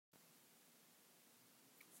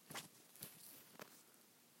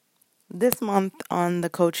This month on the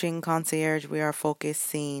Coaching Concierge, we are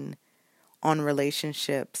focusing on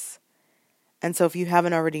relationships. And so, if you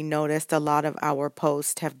haven't already noticed, a lot of our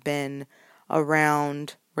posts have been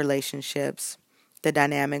around relationships, the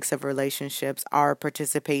dynamics of relationships, our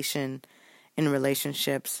participation in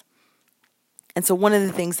relationships. And so, one of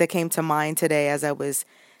the things that came to mind today as I was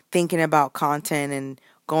thinking about content and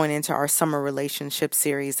going into our summer relationship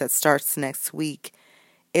series that starts next week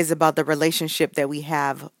is about the relationship that we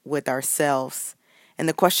have with ourselves. And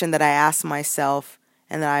the question that I asked myself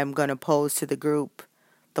and that I'm going to pose to the group,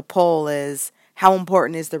 the poll is, how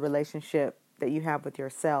important is the relationship that you have with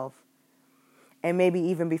yourself? And maybe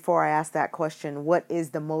even before I ask that question, what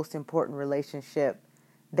is the most important relationship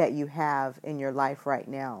that you have in your life right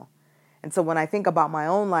now? And so when I think about my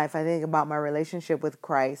own life, I think about my relationship with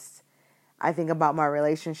Christ. I think about my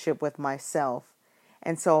relationship with myself.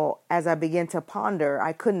 And so as I begin to ponder,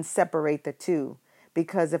 I couldn't separate the two,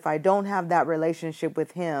 because if I don't have that relationship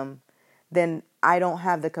with Him, then I don't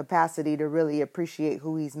have the capacity to really appreciate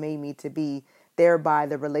who He's made me to be. Thereby,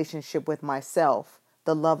 the relationship with myself,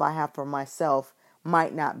 the love I have for myself,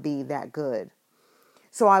 might not be that good.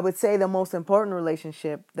 So I would say the most important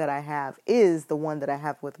relationship that I have is the one that I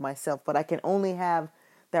have with myself. But I can only have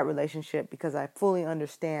that relationship because I fully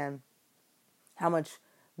understand how much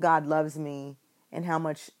God loves me and how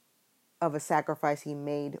much of a sacrifice He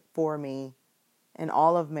made for me and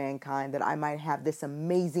all of mankind, that I might have this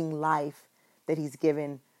amazing life that He's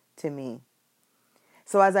given to me.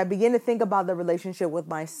 So as I begin to think about the relationship with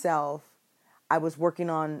myself, I was working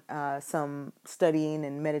on some studying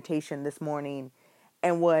and meditation this morning.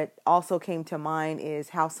 And what also came to mind is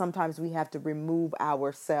how sometimes we have to remove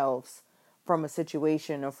ourselves from a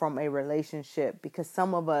situation or from a relationship, because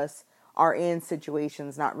some of us are in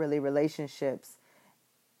situations, not really relationships,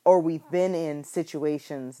 or we've been in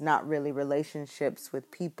situations, not really relationships with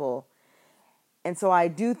people. And so I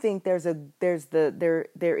do think there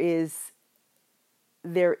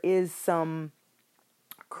is some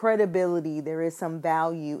credibility, there is some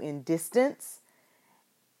value in distance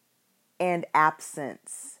and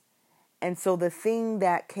absence. And so the thing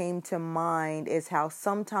that came to mind is how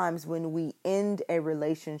sometimes when we end a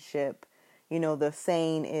relationship, the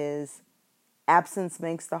saying is absence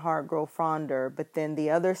makes the heart grow fonder, but then the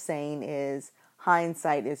other saying is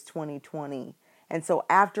hindsight is 2020. And so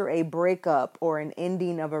after a breakup or an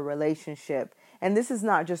ending of a relationship, and this is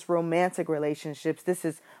not just romantic relationships, this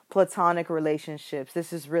is platonic relationships,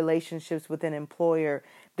 this is relationships with an employer,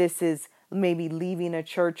 this is maybe leaving a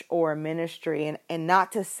church or a ministry, and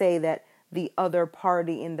not to say that the other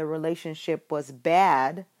party in the relationship was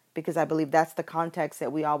bad, because I believe that's the context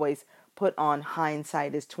that we always put on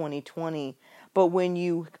hindsight is 2020. But when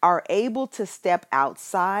you are able to step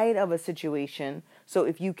outside of a situation, so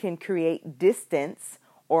if you can create distance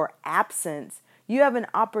or absence, you have an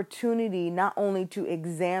opportunity not only to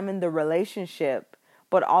examine the relationship,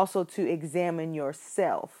 but also to examine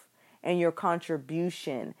yourself and your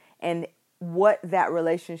contribution and what that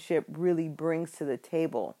relationship really brings to the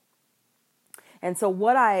table. And so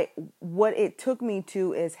what it took me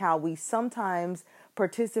to is how we sometimes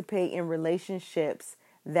participate in relationships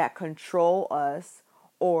that control us,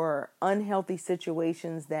 or unhealthy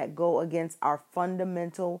situations that go against our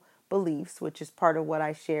fundamental beliefs, which is part of what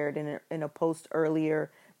I shared in a post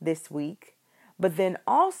earlier this week. But then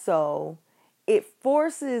also it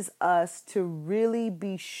forces us to really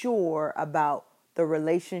be sure about the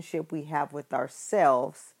relationship we have with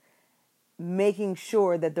ourselves, making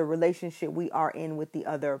sure that the relationship we are in with the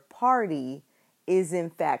other party is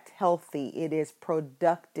in fact healthy, it is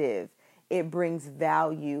productive, it brings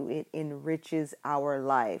value, it enriches our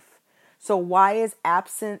life. So why does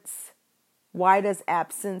absence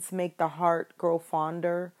make the heart grow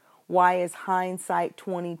fonder? Why is hindsight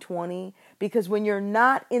 2020? Because when you're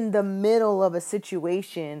not in the middle of a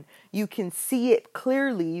situation, you can see it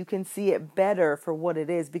clearly, you can see it better for what it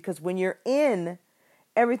is. Because when you're in,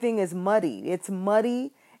 everything is muddy. It's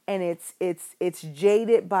muddy and it's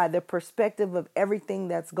jaded by the perspective of everything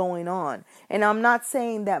that's going on. And I'm not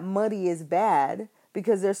saying that muddy is bad,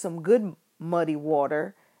 because there's some good muddy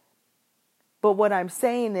water. But what I'm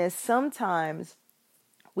saying is sometimes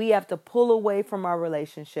we have to pull away from our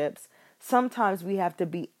relationships. Sometimes we have to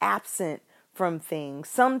be absent from things.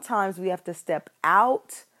 Sometimes we have to step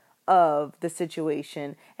out of the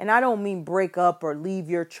situation. And I don't mean break up or leave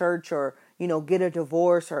your church or, get a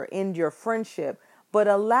divorce or end your friendship, but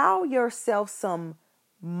allow yourself some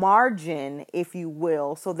margin, if you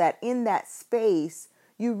will, so that in that space,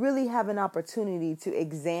 you really have an opportunity to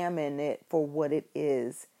examine it for what it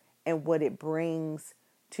is and what it brings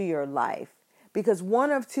to your life. Because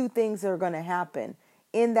one of two things are going to happen.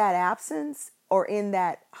 in that absence or in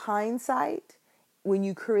that hindsight, when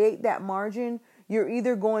you create that margin, you're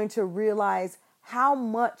either going to realize how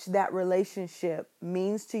much that relationship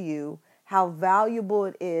means to you, how valuable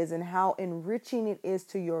it is, and how enriching it is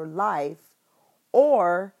to your life,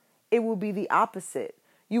 or it will be the opposite.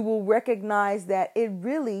 You will recognize that it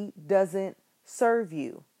really doesn't serve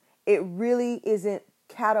you. It really isn't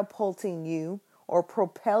catapulting you or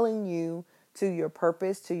propelling you to your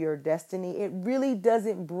purpose, to your destiny. It really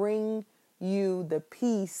doesn't bring you the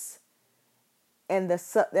peace and the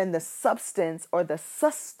substance or the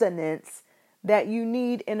sustenance that you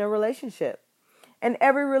need in a relationship. And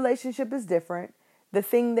every relationship is different. The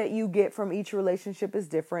thing that you get from each relationship is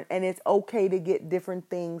different, and it's okay to get different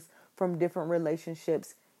things from different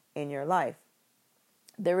relationships in your life.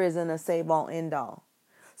 There isn't a save all end all.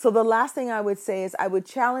 So the last thing I would say is I would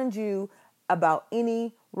challenge you about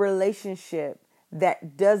any relationship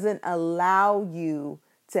that doesn't allow you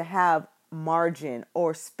to have margin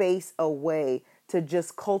or space away to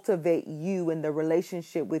just cultivate you and the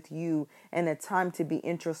relationship with you, and a time to be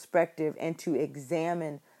introspective and to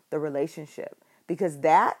examine the relationship, because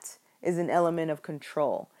that is an element of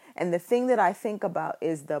control. And the thing that I think about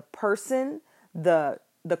is the person, the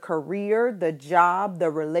career, the job, the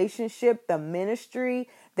relationship, the ministry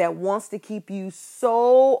that wants to keep you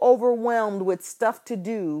so overwhelmed with stuff to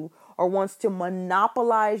do or wants to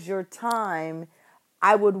monopolize your time.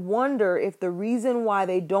 I would wonder if the reason why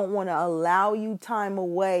they don't want to allow you time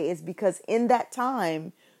away is because in that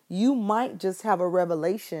time, you might just have a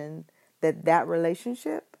revelation that that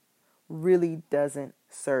relationship really doesn't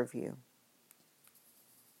serve you.